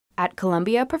At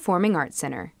Columbia Performing Arts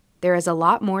Center, there is a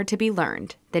lot more to be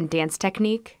learned than dance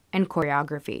technique and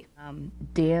choreography.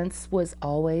 Dance was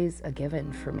always a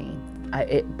given for me.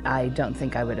 I don't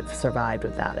think I would have survived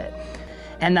without it.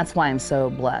 And that's why I'm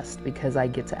so blessed, because I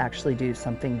get to actually do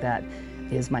something that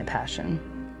is my passion.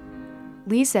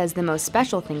 Lee says the most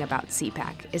special thing about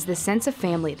CPAC is the sense of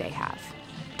family they have.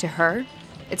 To her,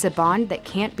 it's a bond that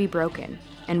can't be broken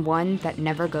and one that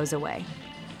never goes away.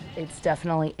 It's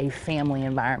definitely a family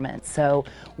environment. So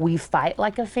we fight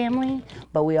like a family,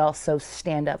 but we also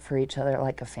stand up for each other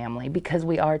like a family because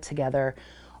we are together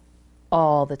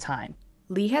all the time.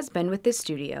 Lee has been with the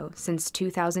studio since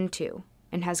 2002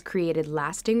 and has created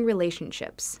lasting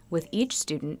relationships with each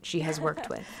student she has worked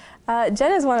with.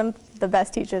 Jen is one of the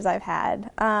best teachers I've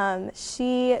had.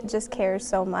 She just cares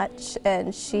so much,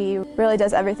 and she really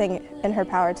does everything in her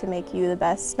power to make you the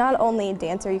best, not only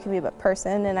dancer you can be, but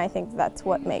person, and I think that's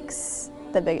what makes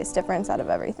the biggest difference out of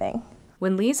everything.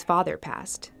 When Lee's father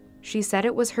passed, she said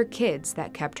it was her kids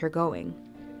that kept her going.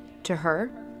 To her,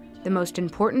 the most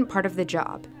important part of the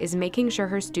job is making sure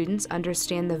her students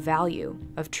understand the value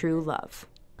of true love.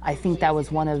 I think that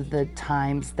was one of the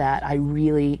times that I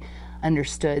really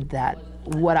understood that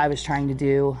what I was trying to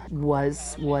do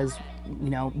was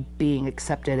being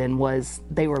accepted, and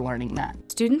they were learning that.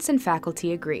 Students and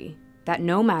faculty agree that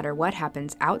no matter what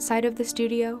happens outside of the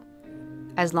studio,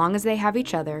 as long as they have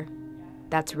each other,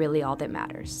 that's really all that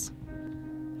matters.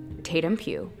 Tatum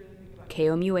Pugh,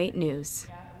 KOMU 8 News,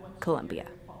 Columbia.